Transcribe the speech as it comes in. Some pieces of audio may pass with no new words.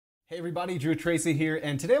Hey everybody, Drew Tracy here,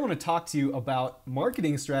 and today I want to talk to you about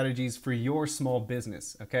marketing strategies for your small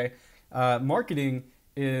business, okay? Marketing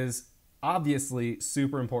is obviously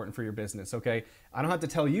super important for your business, okay? I don't have to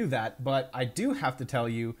tell you that, but I do have to tell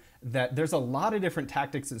you that there's a lot of different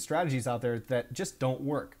tactics and strategies out there that just don't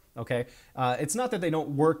work, okay? It's not that they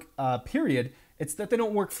don't work, period. It's that they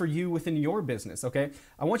don't work for you within your business, okay?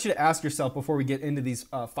 I want you to ask yourself before we get into these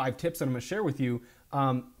 5 tips that I'm gonna share with you,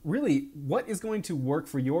 really what is going to work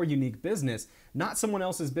for your unique business, not someone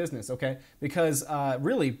else's business, okay? Because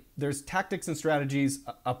really there's tactics and strategies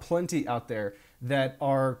aplenty out there that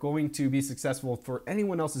are going to be successful for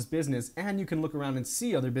anyone else's business, and you can look around and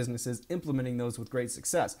see other businesses implementing those with great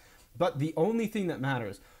success. But the only thing that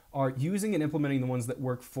matters are using and implementing the ones that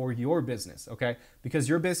work for your business, okay? Because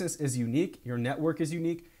your business is unique, your network is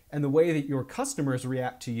unique, and the way that your customers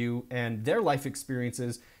react to you and their life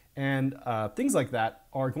experiences and things like that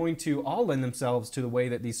are going to all lend themselves to the way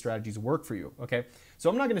that these strategies work for you, okay? So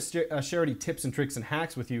I'm not gonna share any tips and tricks and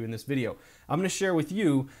hacks with you in this video. I'm gonna share with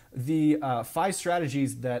you the 5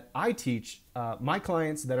 strategies that I teach my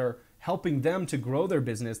clients that are helping them to grow their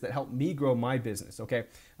business, that help me grow my business, okay?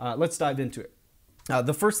 Let's dive into it.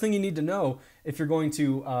 The first thing you need to know if you're going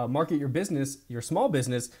to market your business, your small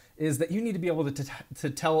business, is that you need to be able to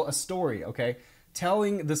tell a story, okay?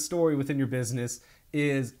 Telling the story within your business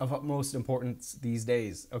is of utmost importance these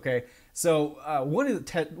days, okay? So what do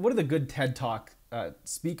the good TED Talk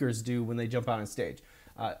speakers do when they jump out on stage?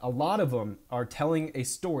 A lot of them are telling a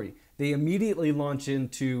story. They immediately launch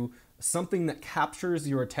into something that captures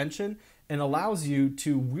your attention and allows you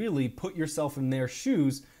to really put yourself in their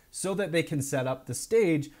shoes so that they can set up the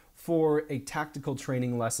stage for a tactical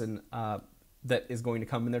training lesson that is going to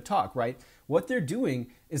come in their talk, right? What they're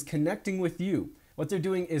doing is connecting with you. What they're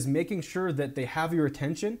doing is making sure that they have your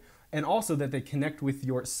attention and also that they connect with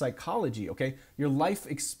your psychology, okay? Your life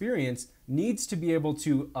experience needs to be able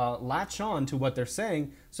to latch on to what they're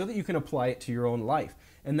saying so that you can apply it to your own life.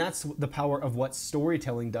 And that's the power of what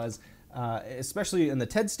storytelling does, especially in the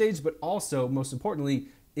TED stage, but also, most importantly,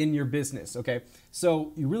 in your business, okay?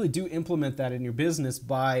 So you really do implement that in your business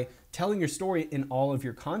by telling your story in all of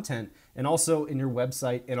your content and also in your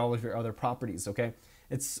website and all of your other properties, okay?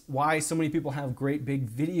 It's why so many people have great big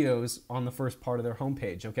videos on the first part of their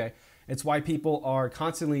homepage, okay? It's why people are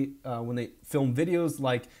constantly, when they film videos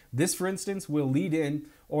like this, for instance, will lead in,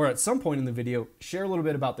 or at some point in the video, share a little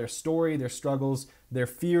bit about their story, their struggles, their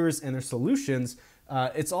fears, and their solutions.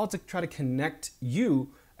 It's all to try to connect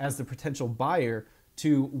you as the potential buyer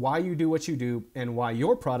to why you do what you do and why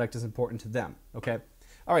your product is important to them, okay?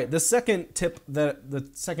 All right, the second tip, the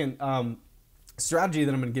second strategy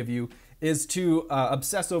that I'm gonna give you is to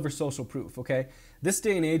obsess over social proof, okay? This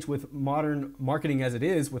day and age with modern marketing as it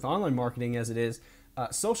is, with online marketing as it is,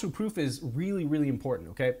 social proof is really, really important,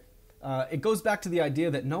 okay? It goes back to the idea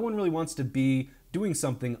that no one really wants to be doing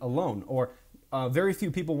something alone, or very few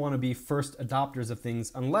people want to be first adopters of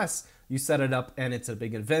things unless you set it up and it's a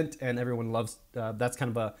big event and everyone loves, that's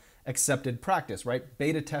kind of a accepted practice, right?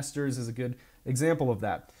 Beta testers is a good example of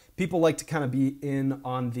that. People like to kind of be in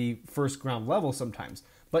on the first ground level sometimes,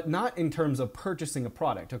 but not in terms of purchasing a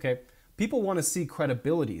product, okay? People want to see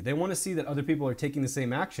credibility. They want to see that other people are taking the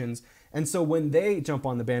same actions. And so when they jump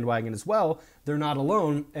on the bandwagon as well, they're not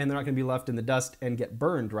alone and they're not going to be left in the dust and get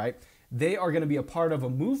burned, right? They are going to be a part of a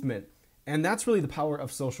movement. And that's really the power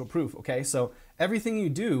of social proof, okay? So everything you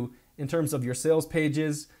do in terms of your sales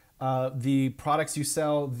pages, the products you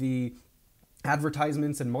sell, the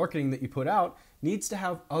advertisements and marketing that you put out needs to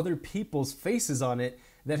have other people's faces on it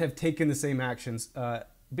that have taken the same actions.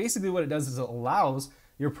 Basically what it does is it allows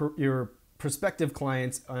your prospective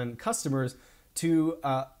clients and customers to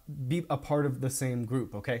be a part of the same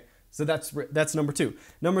group, okay? So that's number 2.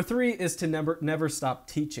 Number 3 is to never stop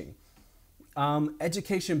teaching.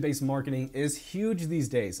 Education-based marketing is huge these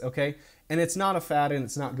days, okay? And it's not a fad and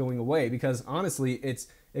it's not going away because honestly,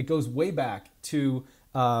 it goes way back to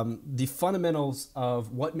the fundamentals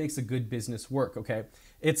of what makes a good business work, okay?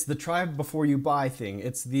 It's the try before you buy thing.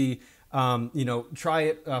 It's the, try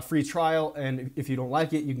it, free trial, and if you don't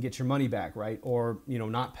like it, you can get your money back, right? Or,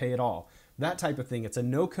 not pay at all. That type of thing. It's a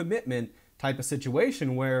no commitment type of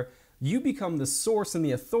situation where you become the source and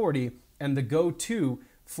the authority and the go-to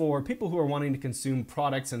for people who are wanting to consume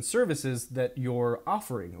products and services that you're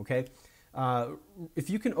offering, okay? If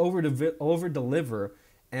you can over-deliver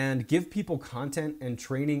and give people content and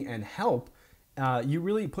training and help, you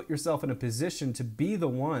really put yourself in a position to be the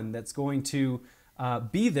one that's going to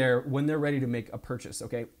be there when they're ready to make a purchase,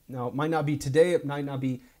 okay? Now, it might not be today, it might not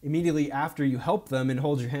be immediately after you help them and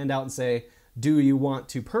hold your hand out and say, do you want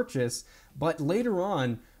to purchase? But later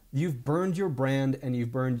on, you've burned your brand and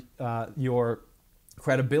you've burned your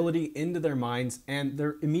credibility into their minds, and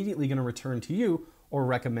they're immediately going to return to you or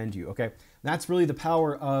recommend you, okay? That's really the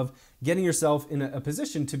power of getting yourself in a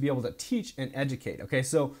position to be able to teach and educate, okay?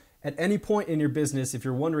 So at any point in your business, if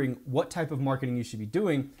you're wondering what type of marketing you should be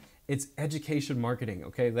doing, it's education marketing,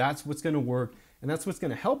 okay? That's what's gonna work, and that's what's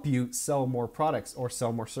gonna help you sell more products or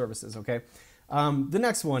sell more services, okay? The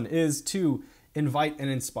next one is to invite and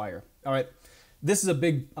inspire, all right? This is a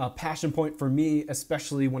big passion point for me,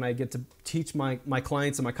 especially when I get to teach my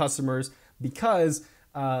clients and my customers, because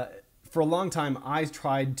for a long time, I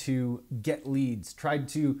tried to get leads, tried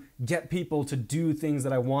to get people to do things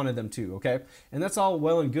that I wanted them to, okay? And that's all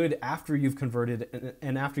well and good after you've converted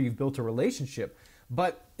and after you've built a relationship.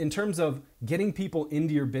 But in terms of getting people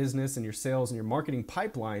into your business and your sales and your marketing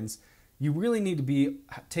pipelines, you really need to be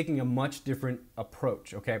taking a much different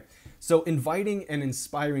approach, okay? So inviting and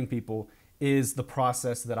inspiring people is the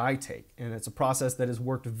process that I take, and it's a process that has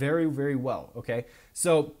worked very, very well, okay?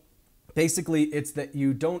 So basically, it's that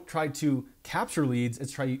you don't try to capture leads,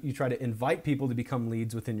 you try to invite people to become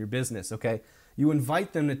leads within your business, okay? You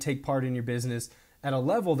invite them to take part in your business at a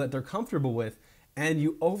level that they're comfortable with, and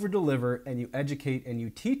you over-deliver and you educate and you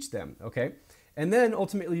teach them, okay? And then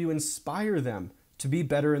ultimately you inspire them to be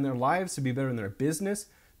better in their lives, to be better in their business,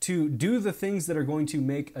 to do the things that are going to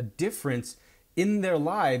make a difference in their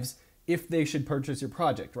lives if they should purchase your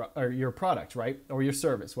project or your product, right? Or your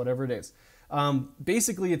service, whatever it is.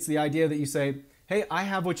 Basically, it's the idea that you say, hey, I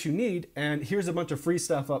have what you need, and here's a bunch of free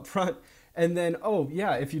stuff up front. And then, oh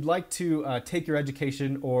yeah, if you'd like to take your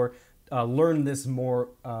education or learn this more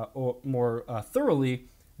thoroughly,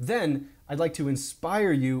 then I'd like to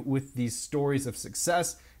inspire you with these stories of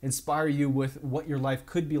success, inspire you with what your life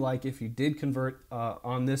could be like if you did convert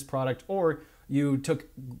on this product, or you took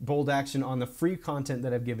bold action on the free content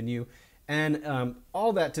that I've given you. And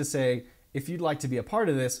all that to say, if you'd like to be a part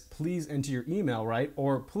of this, please enter your email, right?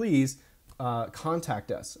 Or please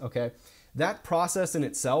contact us, okay? That process in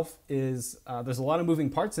itself is, there's a lot of moving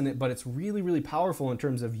parts in it, but it's really, really powerful in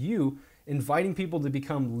terms of you inviting people to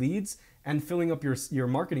become leads and filling up your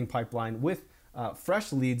marketing pipeline with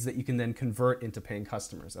fresh leads that you can then convert into paying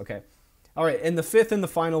customers, okay? All right, and the fifth and the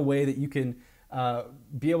final way that you can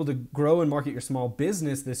be able to grow and market your small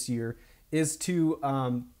business this year is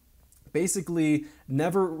to basically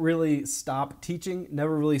never really stop teaching,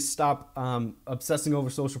 never really stop obsessing over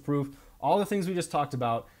social proof. All the things we just talked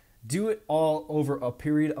about, do it all over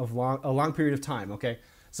a long period of time, okay?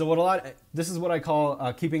 So this is what I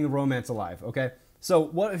call keeping the romance alive, okay? So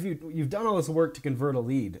what if you've done all this work to convert a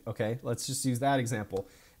lead, okay? Let's just use that example.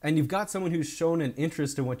 And you've got someone who's shown an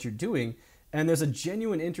interest in what you're doing, and there's a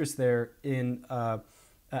genuine interest there in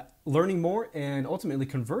learning more and ultimately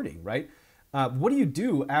converting, right? What do you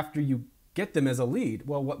do after you get them as a lead?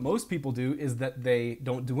 Well, what most people do is that they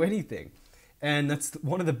don't do anything. And that's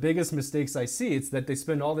one of the biggest mistakes I see. It's that they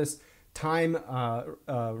spend all this time,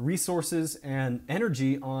 resources, and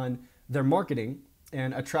energy on their marketing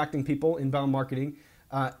and attracting people, inbound marketing,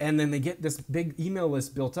 and then they get this big email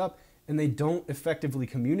list built up, and they don't effectively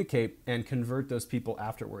communicate and convert those people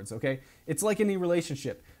afterwards, okay? It's like any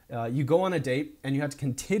relationship. You go on a date and you have to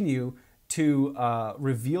continue to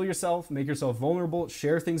reveal yourself, make yourself vulnerable,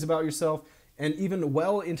 share things about yourself, and even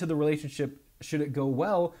well into the relationship, should it go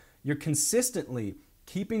well, you're consistently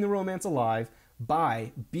keeping the romance alive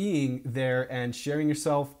by being there and sharing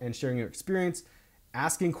yourself and sharing your experience,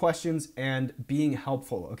 asking questions, and being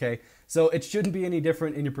helpful, okay? So it shouldn't be any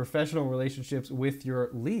different in your professional relationships with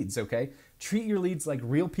your leads, okay? Treat your leads like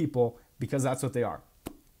real people, because that's what they are.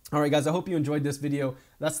 All right, guys, I hope you enjoyed this video.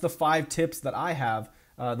 That's the 5 tips that I have,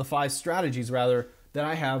 the 5 strategies rather, that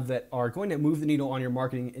I have that are going to move the needle on your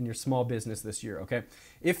marketing in your small business this year, okay?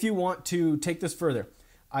 If you want to take this further,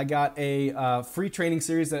 I got a free training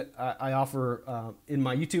series that I offer in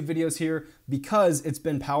my YouTube videos here because it's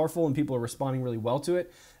been powerful and people are responding really well to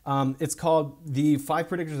it. It's called the 5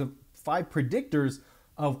 predictors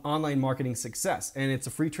of online marketing success, and it's a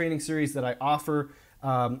free training series that I offer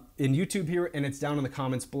in YouTube here, and it's down in the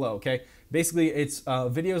comments below. Okay, basically, it's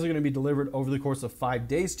videos are going to be delivered over the course of 5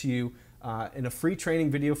 days to you in a free training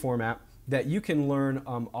video format that you can learn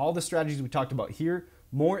all the strategies we talked about here,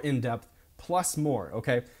 more in depth, plus more,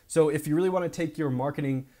 okay? So if you really want to take your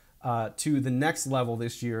marketing to the next level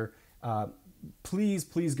this year,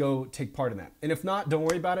 please go take part in that. And if not, don't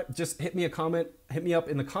worry about it. Just hit me up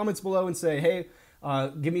in the comments below and say, hey,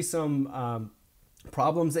 give me some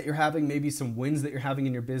problems that you're having, maybe some wins that you're having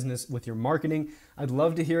in your business with your marketing. I'd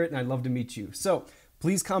love to hear it, and I'd love to meet you. So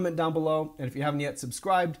please comment down below, and if you haven't yet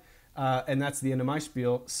subscribed, and that's the end of my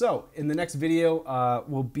spiel. So in the next video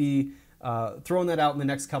will be throwing that out in the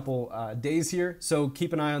next couple days here. So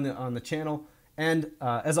keep an eye on the channel. And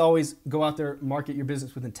as always, go out there, market your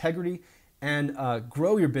business with integrity, and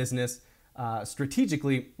grow your business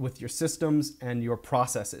strategically with your systems and your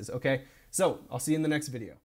processes. Okay, so I'll see you in the next video.